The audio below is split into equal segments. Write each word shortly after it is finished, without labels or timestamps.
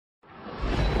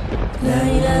لا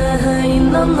إله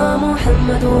إلا الله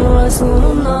محمد رسول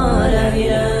الله لا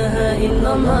إله إلا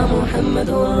الله محمد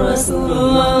رسول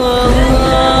الله لا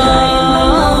إله إلا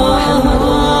الله محمد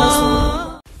رسول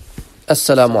الله.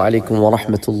 السلام علیکم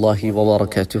ورحمۃ اللہ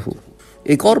وبرکاتہ.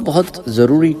 ایک اور بہت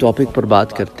ضروری ٹاپک پر بات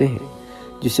کرتے ہیں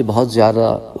جسے بہت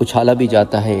زیادہ اچھالا بھی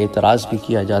جاتا ہے، اعتراض بھی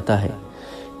کیا جاتا ہے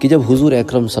کہ جب حضور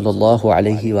اکرم صلی اللہ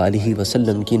علیہ وآلہ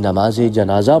وسلم کی نماز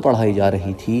جنازہ پڑھائی جا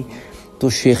رہی تھی تو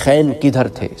شیخین کدھر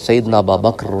تھے، سیدنا ابو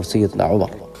بکر اور سیدنا عمر.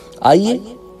 آئیے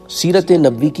سیرت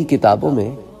نبوی کی کتابوں میں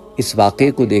اس واقعے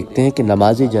کو دیکھتے ہیں کہ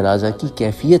نماز جنازہ کی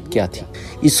کیفیت کیا تھی.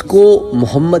 اس کو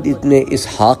محمد ابن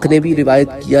اسحاق نے بھی روایت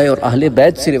کیا ہے اور اہل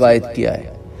بیت سے روایت کیا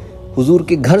ہے، حضور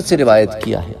کے گھر سے روایت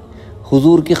کیا ہے،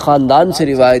 حضور کے خاندان سے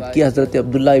روایت کیا. حضرت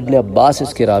عبداللہ ابن عباس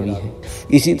اس کے راوی ہیں.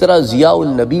 اسی طرح ضیاء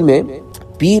النبی میں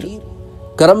پیر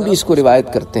کرم بھی اس کو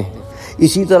روایت کرتے ہیں.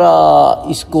 اسی طرح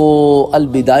اس کو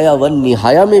البدایہ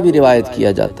والنہایہ میں بھی روایت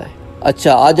کیا جاتا ہے.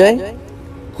 اچھا آ جائیں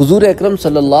حضور اکرم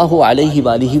صلی اللہ علیہ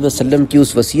وآلہ وسلم کی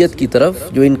اس وصیت کی طرف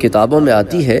جو ان کتابوں میں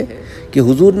آتی ہے کہ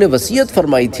حضور نے وصیت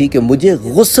فرمائی تھی کہ مجھے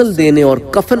غسل دینے اور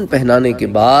کفن پہنانے کے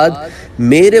بعد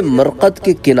میرے مرقد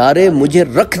کے کنارے مجھے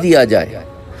رکھ دیا جائے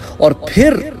اور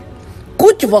پھر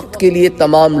کچھ وقت کے لیے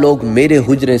تمام لوگ میرے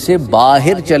حجرے سے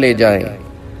باہر چلے جائیں.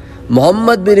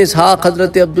 محمد بن اسحاق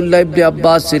حضرت عبداللہ ابن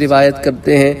عباس سے روایت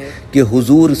کرتے ہیں کہ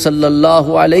حضور صلی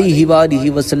اللہ علیہ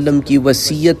وآلہ وسلم کی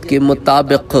وصیت کے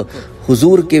مطابق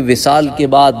حضور کے وصال کے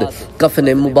بعد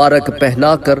کفن مبارک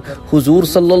پہنا کر حضور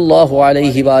صلی اللہ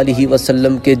علیہ وآلہ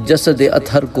وسلم کے جسد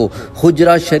اطہر کو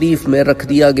حجرہ شریف میں رکھ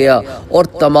دیا گیا اور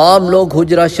تمام لوگ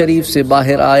حجرہ شریف سے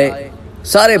باہر آئے.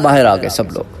 سارے باہر آ گئے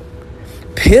سب لوگ.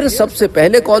 پھر سب سے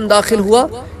پہلے کون داخل ہوا؟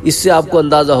 اس سے آپ کو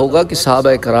اندازہ ہوگا کہ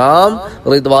صحابہ کرام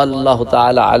رضوان اللہ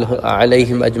تعالی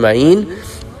علیہم اجمعین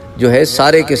جو ہے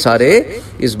سارے کے سارے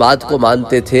اس بات کو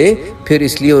مانتے تھے. پھر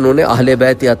اس لیے انہوں نے اہل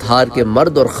بیت اطہار کے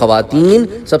مرد اور خواتین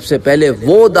سب سے پہلے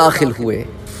وہ داخل ہوئے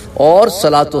اور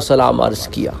صلاۃ و سلام عرض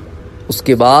کیا. اس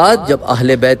کے بعد جب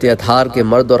اہل بیت اطہار کے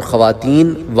مرد اور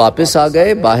خواتین واپس آ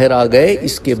گئے، باہر آ گئے،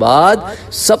 اس کے بعد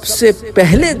سب سے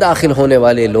پہلے داخل ہونے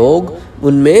والے لوگ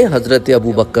ان میں حضرت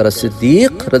ابو بکر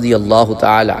صدیق رضی اللہ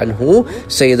تعالی عنہ،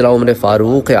 سیدنا عمر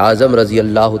فاروق اعظم رضی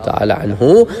اللہ تعالی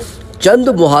عنہ، چند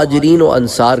مہاجرین و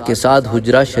انصار کے ساتھ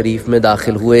حجرہ شریف میں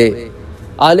داخل ہوئے.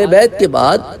 اہل بیت کے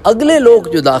بعد اگلے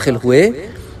لوگ جو داخل ہوئے،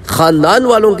 خاندان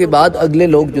والوں کے بعد اگلے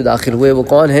لوگ جو داخل ہوئے وہ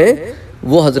کون ہیں؟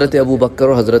 وہ حضرت ابو بکر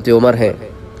اور حضرت عمر ہیں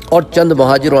اور چند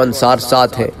مہاجر و انصار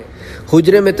ساتھ ہیں.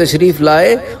 حجرے میں تشریف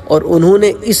لائے اور انہوں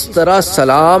نے اس طرح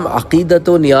سلام عقیدت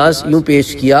و نیاز یوں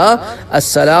پیش کیا: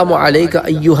 السلام علیک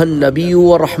ایہا النبی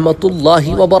ورحمۃ اللہ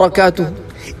وبرکاتہ.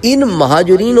 ان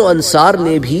مہاجرین و انصار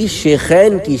نے بھی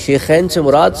شیخین کی، شیخین سے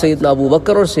مراد سیدنا ابو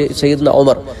بکر اور سیدنا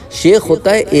عمر. شیخ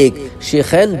ہوتا ہے ایک،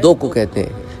 شیخین دو کو کہتے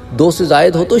ہیں، دو سے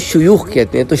زائد ہو تو شیوخ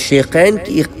کہتے ہیں. تو شیخین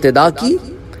کی اقتداء کی،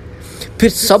 پھر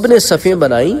سب نے صفیں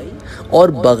بنائیں اور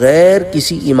بغیر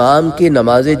کسی امام کے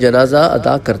نماز جنازہ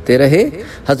ادا کرتے رہے.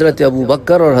 حضرت ابو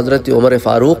بکر اور حضرت عمر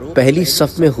فاروق پہلی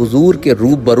صف میں حضور کے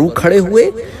روبرو کھڑے ہوئے.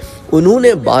 انہوں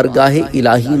نے بارگاہ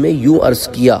الہی میں یوں عرض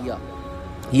کیا،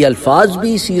 یہ الفاظ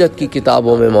بھی سیرت کی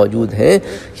کتابوں میں موجود ہیں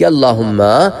کہ اللہم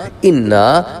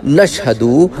انا نشہد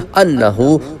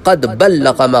انہ قد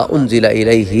بلغ ما انزل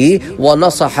الیہ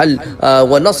ونصح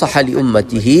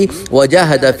لامتہ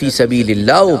وجاہد فی سبیل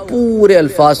اللہ. وہ پورے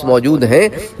الفاظ موجود ہیں.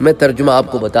 میں ترجمہ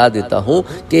آپ کو بتا دیتا ہوں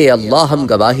کہ اللہ ہم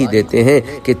گواہی دیتے ہیں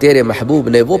کہ تیرے محبوب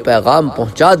نے وہ پیغام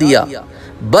پہنچا دیا،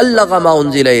 بلغ ما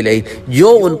انزل الیہ،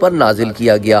 جو ان پر نازل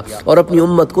کیا گیا، اور اپنی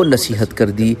امت کو نصیحت کر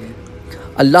دی،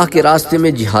 اللہ کے راستے میں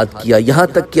جہاد کیا، یہاں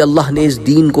تک کہ اللہ نے اس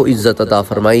دین کو عزت عطا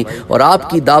فرمائی اور آپ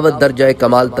کی دعوت درجہ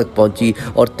کمال تک پہنچی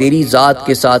اور تیری ذات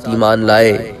کے ساتھ ایمان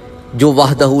لائے جو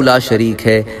وحدہ لا شریک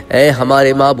ہے. اے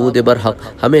ہمارے معبود برحق،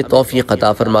 ہمیں توفیق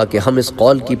عطا فرما کہ ہم اس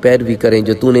قول کی پیروی کریں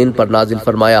جو تو نے ان پر نازل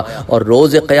فرمایا، اور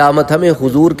روز قیامت ہمیں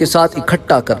حضور کے ساتھ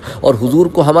اکٹھا کر اور حضور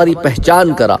کو ہماری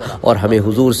پہچان کرا اور ہمیں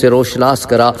حضور سے روشناس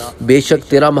کرا. بے شک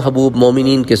تیرا محبوب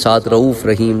مومنین کے ساتھ رؤوف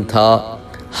رحیم تھا.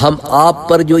 ہم آپ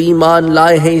پر جو ایمان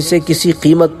لائے ہیں اسے کسی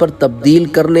قیمت پر تبدیل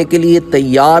کرنے کے لیے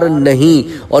تیار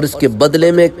نہیں اور اس کے بدلے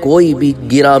میں کوئی بھی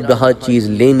گراں بہا چیز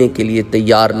لینے کے لیے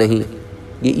تیار نہیں.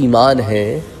 یہ ایمان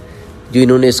ہے جو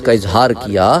انہوں نے اس کا اظہار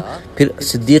کیا. پھر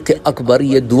صدیق اکبر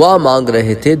یہ دعا مانگ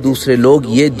رہے تھے، دوسرے لوگ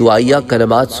یہ دعائیہ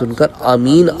کلمات سن کر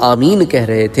آمین آمین کہہ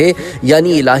رہے تھے،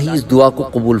 یعنی الہی اس دعا کو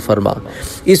قبول فرما،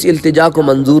 اس التجا کو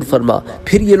منظور فرما.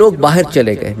 پھر یہ لوگ باہر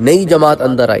چلے گئے، نئی جماعت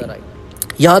اندر آئی،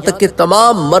 یہاں تک کہ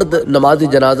تمام مرد نماز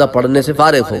جنازہ پڑھنے سے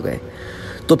فارغ ہو گئے.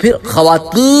 تو پھر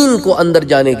خواتین کو اندر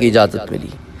جانے کی اجازت ملی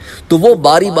تو وہ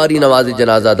باری باری نماز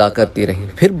جنازہ ادا کرتی رہیں.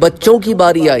 پھر بچوں کی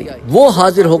باری آئی، وہ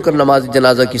حاضر ہو کر نماز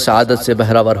جنازہ کی سعادت سے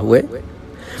بہرہ ور ہوئے.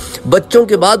 بچوں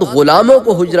کے بعد غلاموں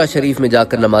کو حجرہ شریف میں جا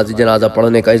کر نماز جنازہ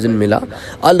پڑھنے کا اذن ملا۔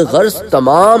 الغرض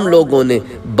تمام لوگوں نے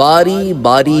باری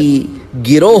باری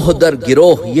گروہ در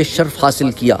گروہ یہ شرف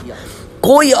حاصل کیا،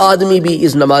 کوئی آدمی بھی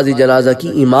اس نماز جنازہ کی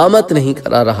امامت نہیں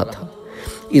کرا رہا تھا۔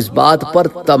 اس بات پر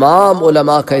تمام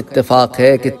علماء کا اتفاق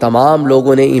ہے کہ تمام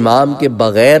لوگوں نے امام کے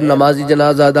بغیر نماز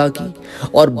جنازہ ادا کی،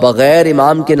 اور بغیر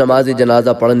امام کے نماز جنازہ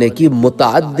پڑھنے کی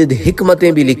متعدد حکمتیں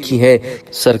بھی لکھی ہیں۔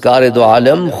 سرکار دو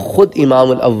عالم خود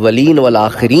امام الاولین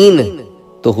والآخرین،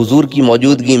 تو حضور کی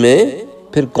موجودگی میں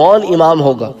پھر کون امام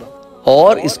ہوگا؟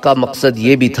 اور اس کا مقصد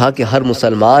یہ بھی تھا کہ ہر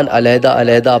مسلمان علیحدہ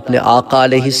علیحدہ اپنے آقا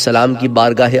علیہ السلام کی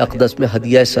بارگاہ اقدس میں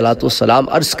ہدیہ صلاۃ والسلام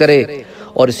عرض کرے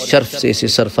اور اس شرف سے اسے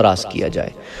سرفراز کیا جائے۔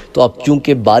 تو اب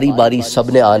چونکہ باری باری سب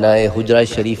نے آنا ہے، حجرہ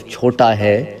شریف چھوٹا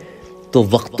ہے، تو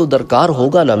وقت تو درکار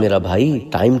ہوگا نا میرا بھائی،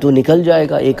 ٹائم تو نکل جائے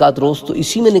گا۔ ایک آدھ روز تو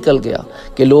اسی میں نکل گیا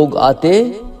کہ لوگ آتے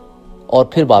اور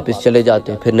پھر واپس چلے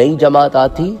جاتے، پھر نئی جماعت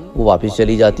آتی وہ واپس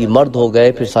چلی جاتی، مرد ہو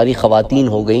گئے، پھر ساری خواتین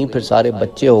ہو گئیں، پھر سارے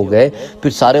بچے ہو گئے، پھر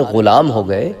سارے غلام ہو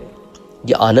گئے۔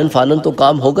 یہ آنن فانن تو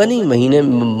کام ہوگا نہیں۔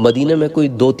 مدینے میں کوئی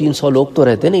 200-300 لوگ تو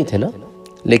رہتے نہیں تھے نا،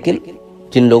 لیکن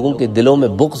جن لوگوں کے دلوں میں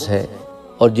بغض ہے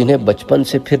اور جنہیں بچپن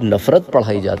سے پھر نفرت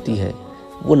پڑھائی جاتی ہے،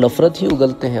 وہ نفرت ہی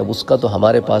اگلتے ہیں۔ اس کا تو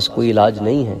ہمارے پاس کوئی علاج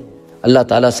نہیں ہے۔ اللہ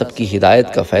تعالیٰ سب کی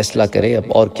ہدایت کا فیصلہ کرے،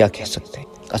 اب اور کیا کہہ سکتے ہیں۔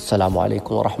 السلام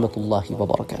علیکم ورحمۃ اللہ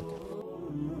وبرکاتہ۔